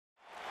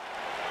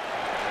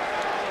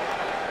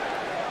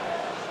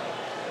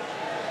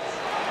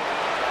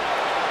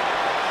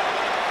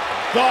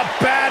The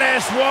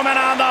baddest woman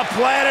on the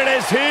planet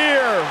is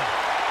here.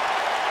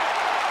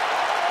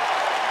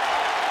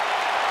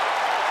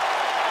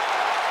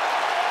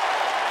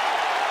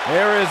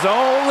 There is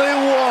only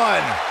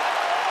one.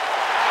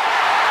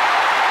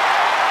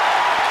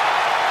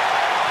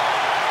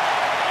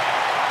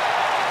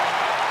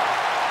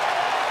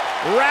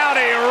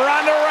 Rowdy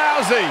Ronda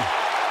Rousey.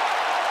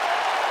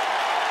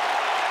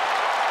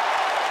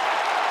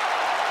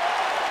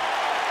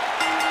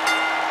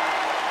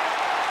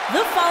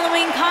 The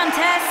following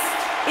contest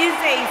is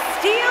a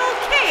steel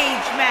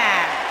cage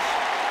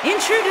match.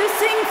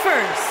 Introducing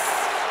first,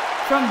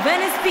 from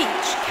Venice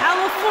Beach,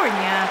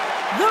 California,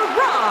 the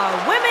Raw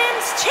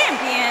Women's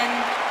Champion,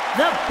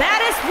 the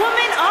baddest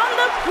woman on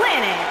the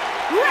planet,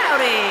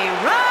 Rowdy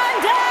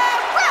Ronda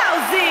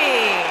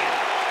Rousey.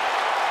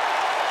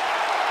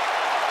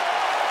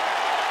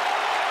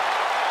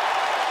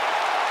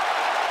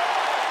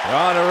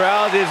 Ronda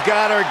Rousey's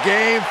got her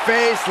game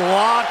face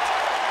locked.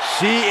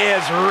 She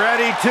is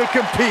ready to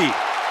compete.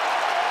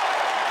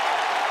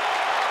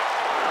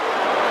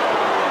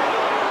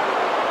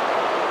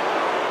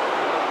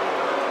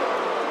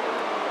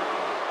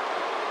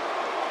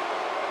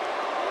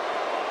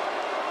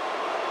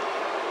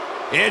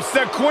 It's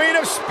the Queen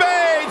of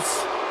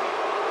Spades.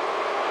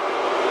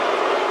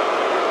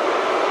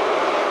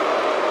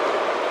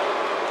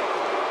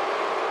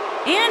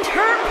 And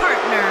her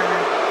partner,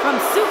 from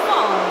Sioux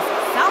Falls,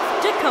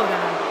 South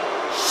Dakota,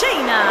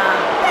 Shayna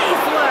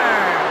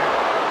Baszler.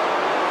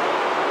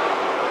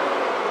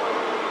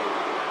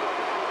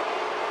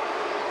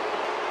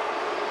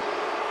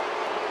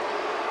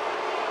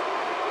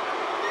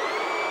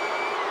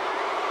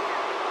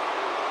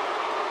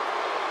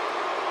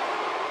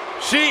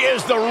 She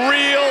is the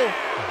real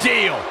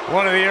deal.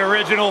 One of the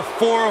original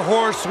 4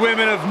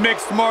 horsewomen of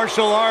mixed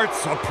martial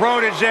arts, a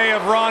protege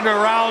of Ronda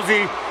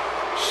Rousey.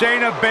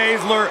 Shayna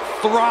Baszler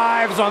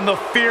thrives on the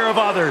fear of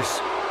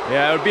others.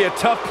 Yeah, it would be a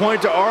tough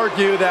point to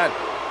argue that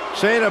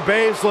Shayna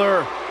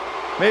Baszler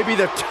may be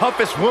the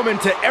toughest woman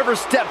to ever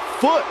step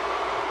foot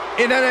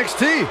in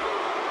NXT.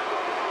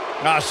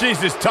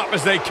 She's as tough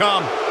as they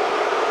come.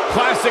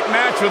 Classic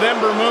match with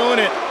Ember Moon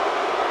at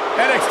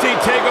NXT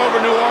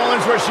TakeOver New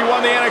Orleans, where she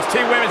won the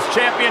NXT Women's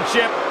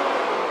Championship.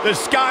 The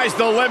sky's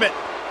the limit.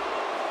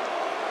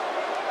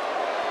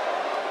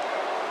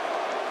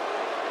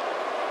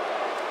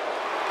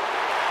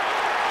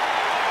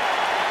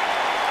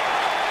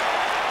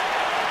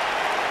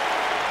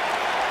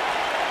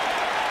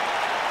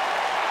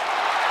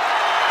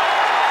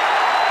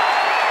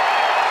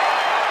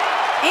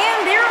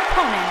 And their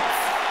opponents,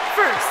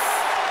 first,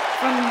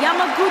 from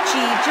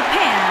Yamaguchi,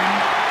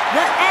 Japan,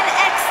 the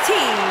NXT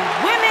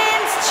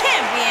Women's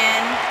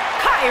Champion,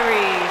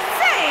 Kairi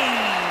Sane.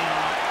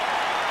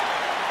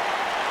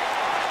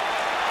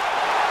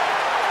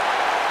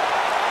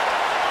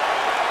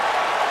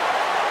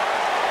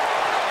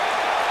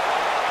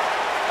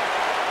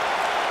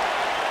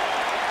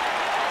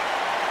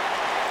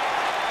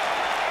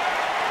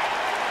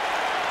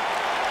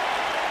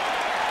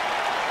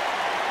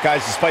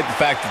 Guys, despite the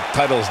fact that the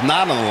title is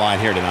not on the line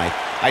here tonight,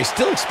 I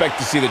still expect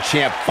to see the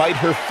champ fight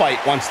her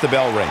fight once the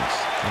bell rings.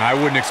 I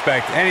wouldn't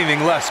expect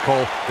anything less,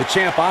 Cole. The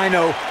champ I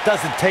know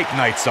doesn't take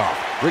nights off,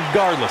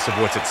 regardless of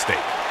what's at stake.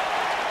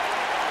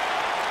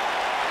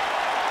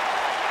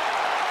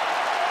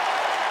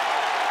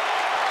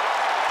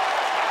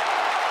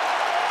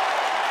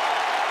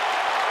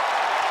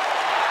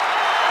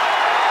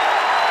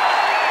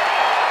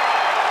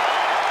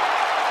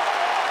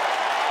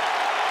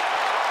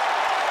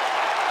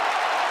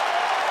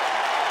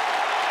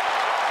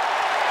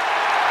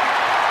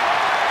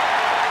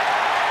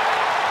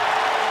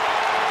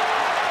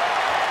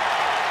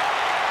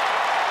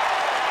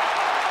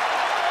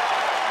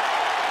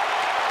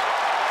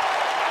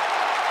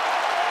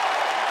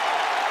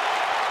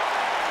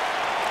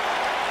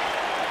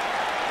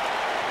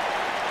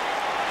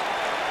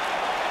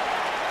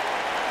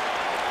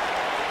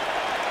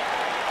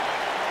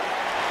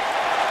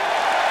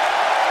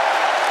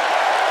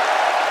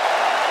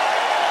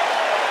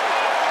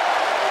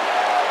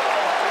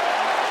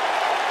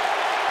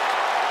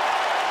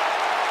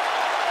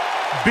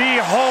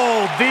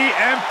 Behold the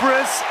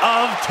Empress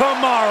of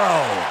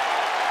Tomorrow,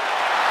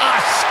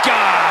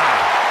 Asuka!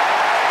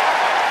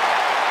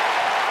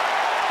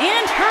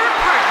 And her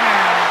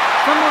partner,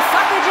 from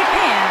Osaka,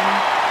 Japan,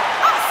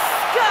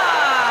 Asuka!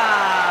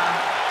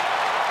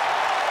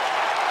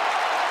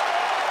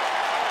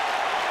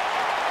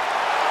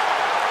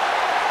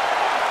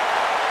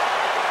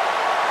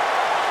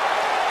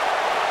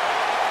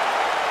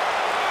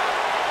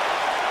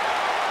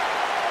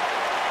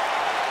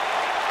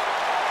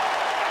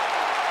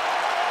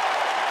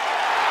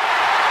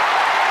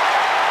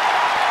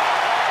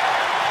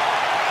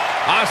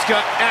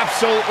 Asuka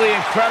absolutely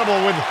incredible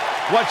with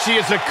what she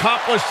has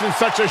accomplished in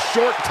such a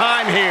short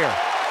time here.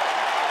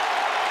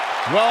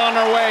 Well on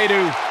her way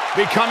to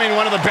becoming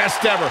one of the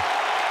best ever.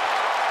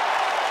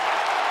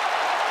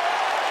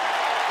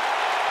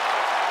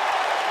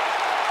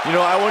 You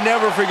know, I will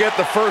never forget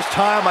the first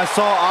time I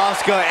saw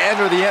Asuka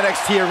enter the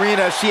NXT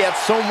arena. She had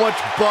so much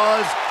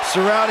buzz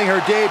surrounding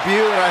her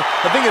debut, and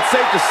I think it's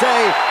safe to say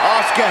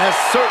Asuka has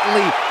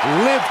certainly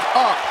lived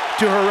up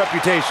to her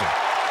reputation.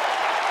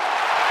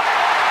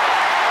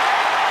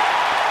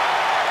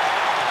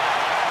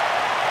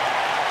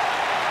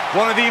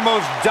 One of the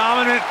most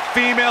dominant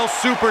female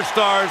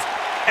superstars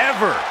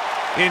ever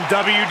in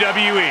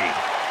WWE.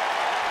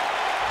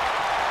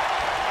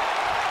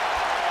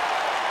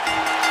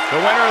 The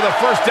winner of the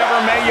first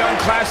ever Mae Young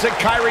Classic,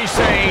 Kairi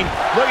Sane,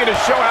 looking to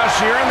show how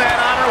she earned that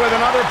honor with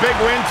another big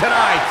win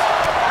tonight.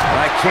 And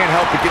I can't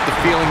help but get the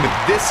feeling that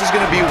this is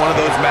going to be one of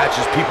those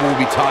matches people will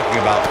be talking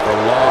about for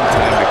a long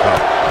time to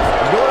come.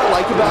 You know what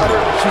I like about her?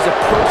 She's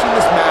approaching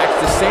this match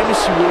the same as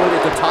she would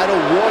if the title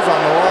was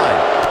on the line.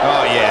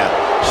 Oh, yeah.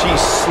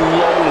 She's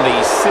slowly,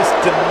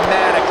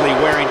 systematically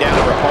wearing down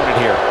her opponent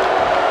here.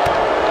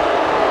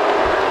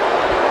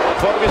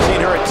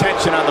 Focusing her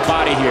attention on the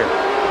body here.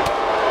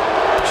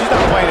 She's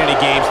not playing any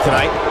games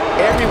tonight.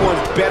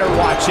 Everyone's better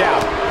watch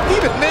out.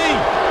 Even me.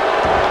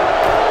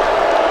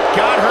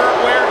 Got her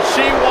where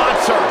she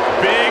wants her.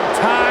 Big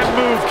time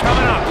move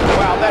coming up.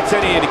 Wow, that's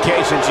any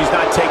indication she's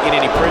not taking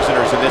any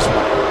prisoners in this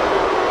one.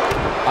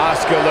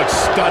 Asuka looks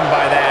stunned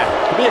by that.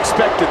 To be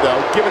expected,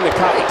 though, given the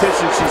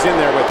competition she's in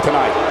there with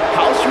tonight.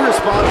 How she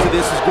responds to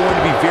this is going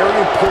to be very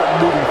important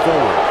moving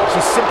forward.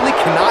 She simply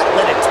cannot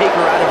let it take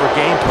her out of her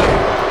game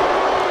plan.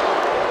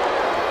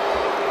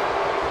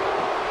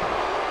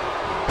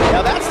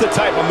 Now that's the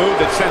type of move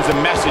that sends a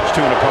message to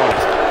an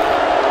opponent.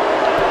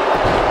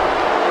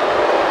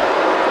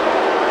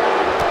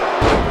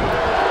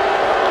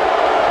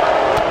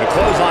 The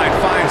clothesline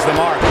finds the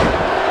mark.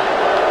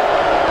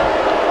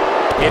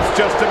 It's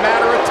just a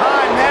matter of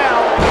time now.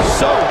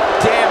 So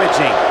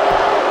damaging.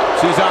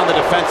 She's on the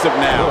defensive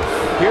now.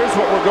 Here's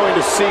what we're going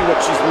to see what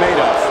she's made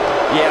of.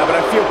 Yeah, but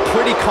I feel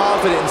pretty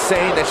confident in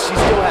saying that she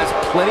still has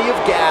plenty of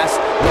gas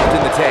left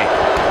in the tank.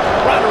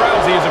 Ronda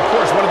Rousey is, of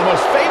course, one of the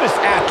most famous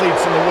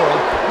athletes in the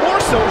world. More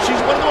so, she's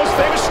one of the most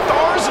famous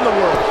stars in the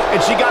world. And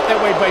she got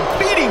that way by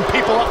beating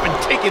people up and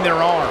taking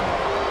their arm.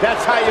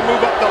 That's how you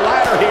move up the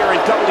ladder here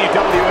in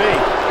WWE.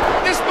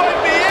 This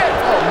might be it.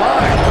 Oh,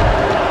 my.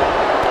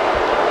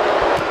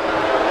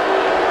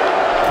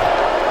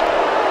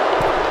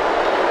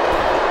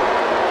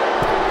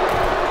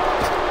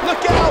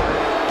 Look out.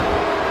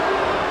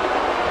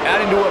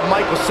 Adding to what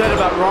Michael said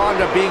about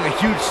Ronda being a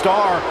huge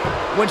star,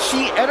 when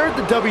she entered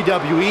the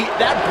WWE,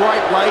 that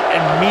bright light and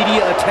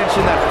media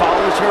attention that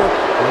follows her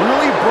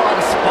really brought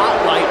a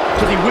spotlight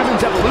to the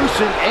women's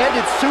evolution and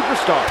its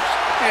superstars.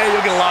 Yeah,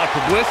 you'll get a lot of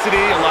publicity,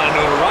 a lot of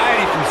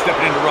notoriety from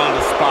stepping into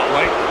Ronda's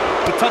spotlight.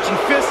 But touching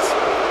fists,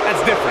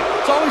 that's different.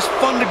 It's always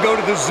fun to go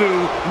to the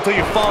zoo until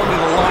you fall into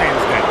the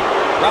lion's den.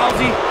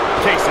 Rousey,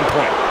 case in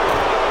point.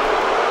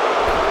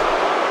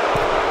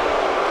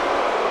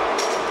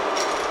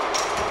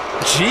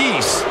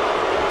 Jeez.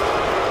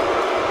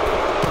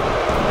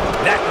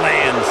 That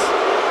lands.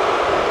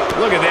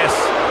 Look at this.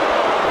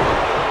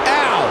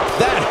 Ow,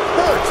 that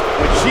hurts.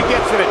 When she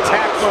gets in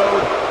attack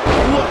mode,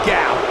 look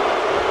out.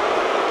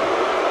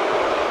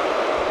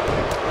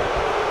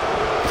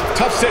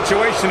 Tough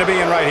situation to be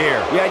in right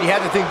here. Yeah, and you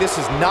have to think this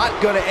is not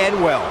going to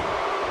end well.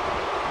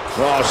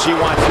 Oh, she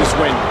wants this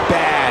win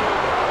bad.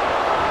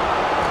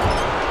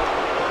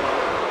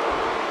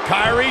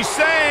 Kairi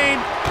Sane.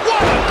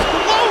 What a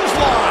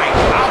clothesline.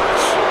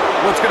 Ouch.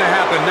 What's going to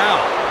happen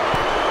now?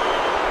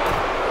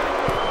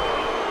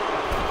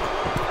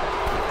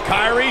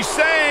 Kairi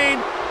Sane.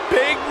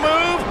 Big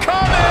move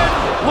coming.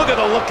 Look at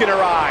the look in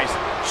her eyes.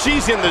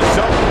 She's in the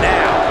zone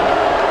now.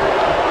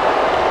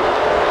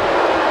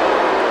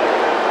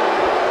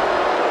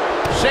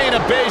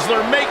 Shayna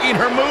Baszler making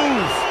her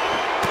move.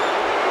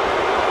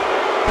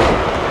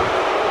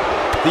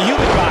 The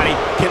human body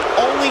can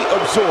only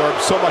absorb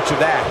so much of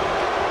that.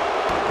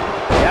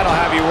 That'll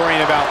have you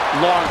worrying about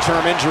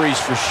long-term injuries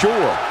for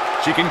sure.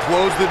 She can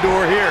close the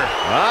door here.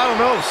 I don't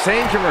know if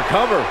Sane can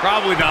recover.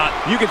 Probably not.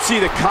 You can see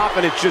the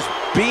confidence just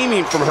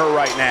beaming from her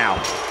right now.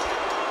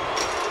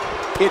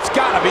 It's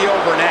got to be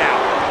over now.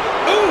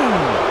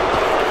 Ooh!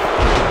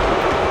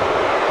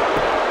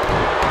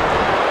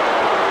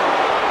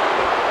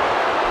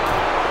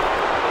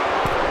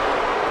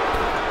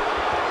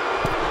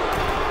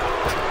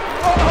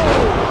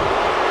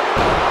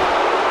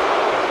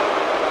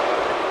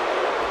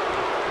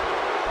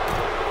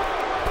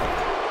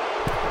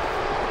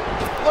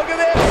 Look at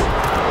this!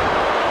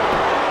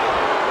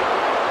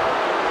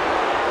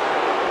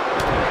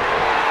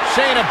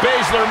 Shayna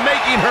Baszler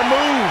making her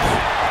move.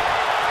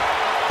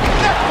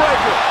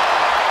 Neckbreaker.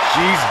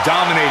 She's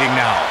dominating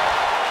now.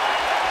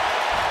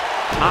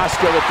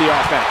 Asuka with the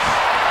offense.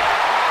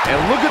 And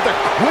look at the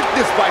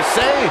quickness by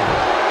Sane.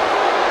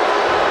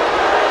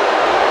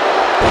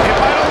 It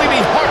might only be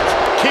heart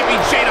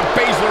keeping Shayna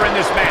Baszler in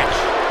this match.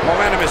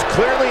 Momentum is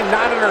clearly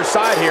not on her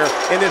side here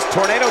in this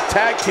Tornado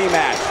Tag Team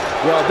match.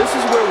 Well, this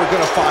is where we're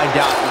going to find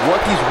out what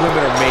these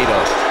women are made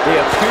of. They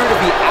appear to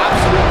be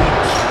absolutely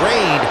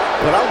trained,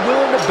 but I'm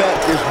willing to bet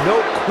there's no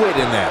quit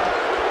in them.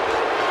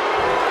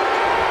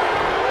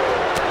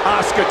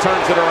 Asuka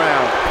turns it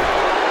around.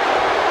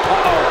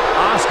 Uh-oh,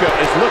 Asuka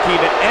is looking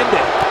to end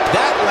it.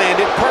 That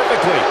landed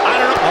perfectly. I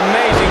don't know.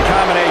 Amazing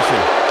combination.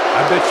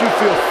 I bet you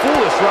feel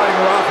foolish riding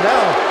her off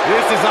now.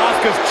 This is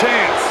Asuka's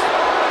chance.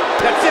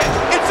 That's it.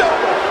 It's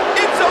over.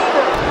 It's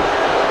over.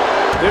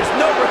 There's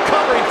no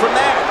recovering from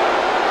that.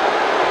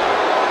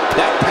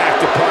 That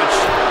packed a punch.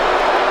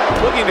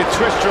 Looking to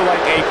twist her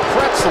like a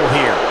pretzel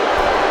here.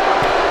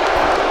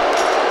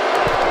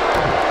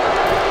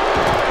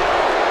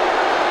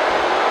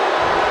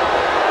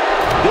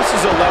 This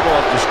is a level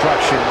of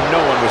destruction no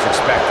one was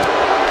expecting.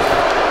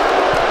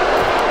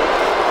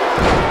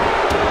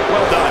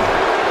 Well done.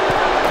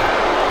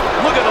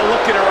 Look at the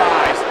look in her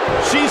eyes.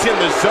 She's in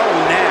the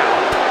zone now.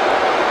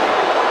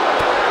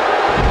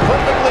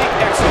 Perfectly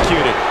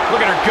executed.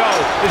 Look at her go.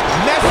 This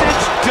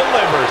message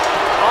delivered.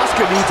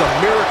 Asuka needs a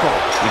miracle.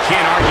 You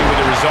can't argue with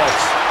the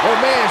results. Oh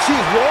man,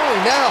 she's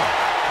rolling now.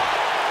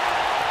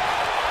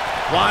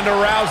 Ronda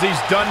Rousey's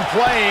done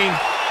playing.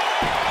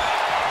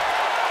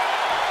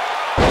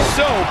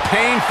 So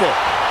painful.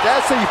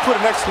 That's how you put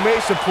an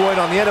exclamation point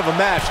on the end of a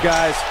match,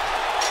 guys.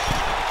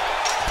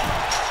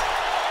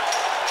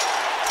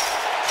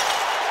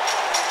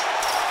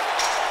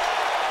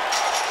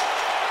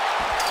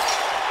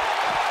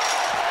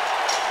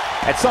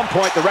 At some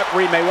point, the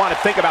referee may want to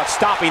think about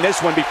stopping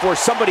this one before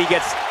somebody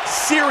gets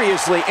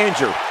seriously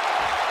injured.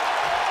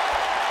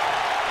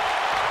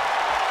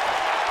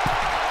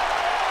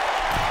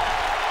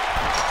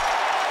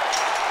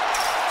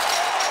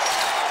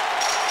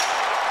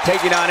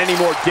 Taking on any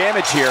more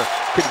damage here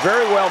could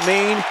very well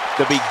mean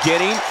the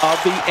beginning of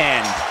the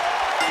end.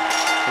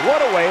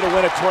 What a way to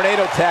win a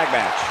tornado tag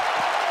match.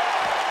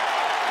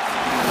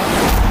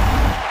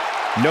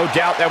 No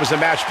doubt that was a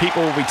match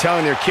people will be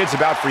telling their kids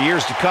about for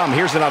years to come.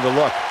 Here's another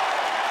look.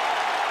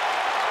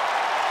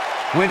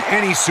 When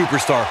any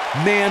superstar,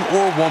 man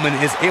or woman,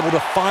 is able to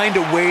find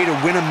a way to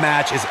win a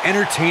match as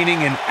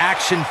entertaining and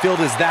action-filled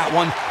as that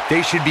one,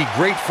 they should be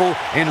grateful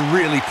and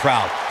really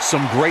proud.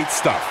 Some great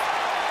stuff.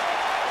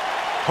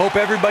 Hope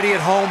everybody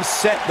at home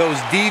set those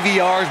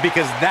DVRs,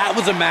 because that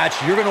was a match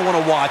you're going to want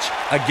to watch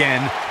again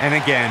and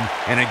again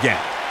and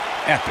again.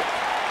 Epic.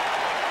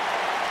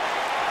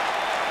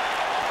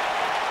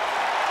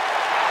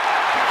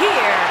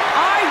 Here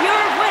are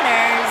your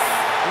winners,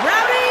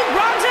 Ronda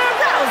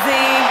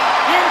Rousey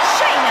and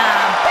Shayna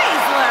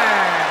Baszler.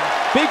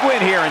 Big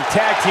win here in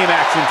tag team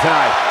action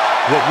tonight.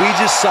 What we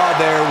just saw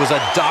there was a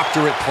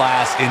doctorate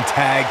class in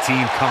tag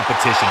team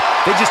competition.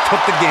 They just took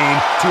the game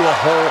to a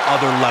whole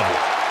other level.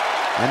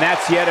 And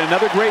that's yet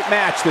another great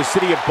match the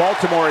city of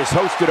Baltimore has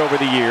hosted over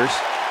the years.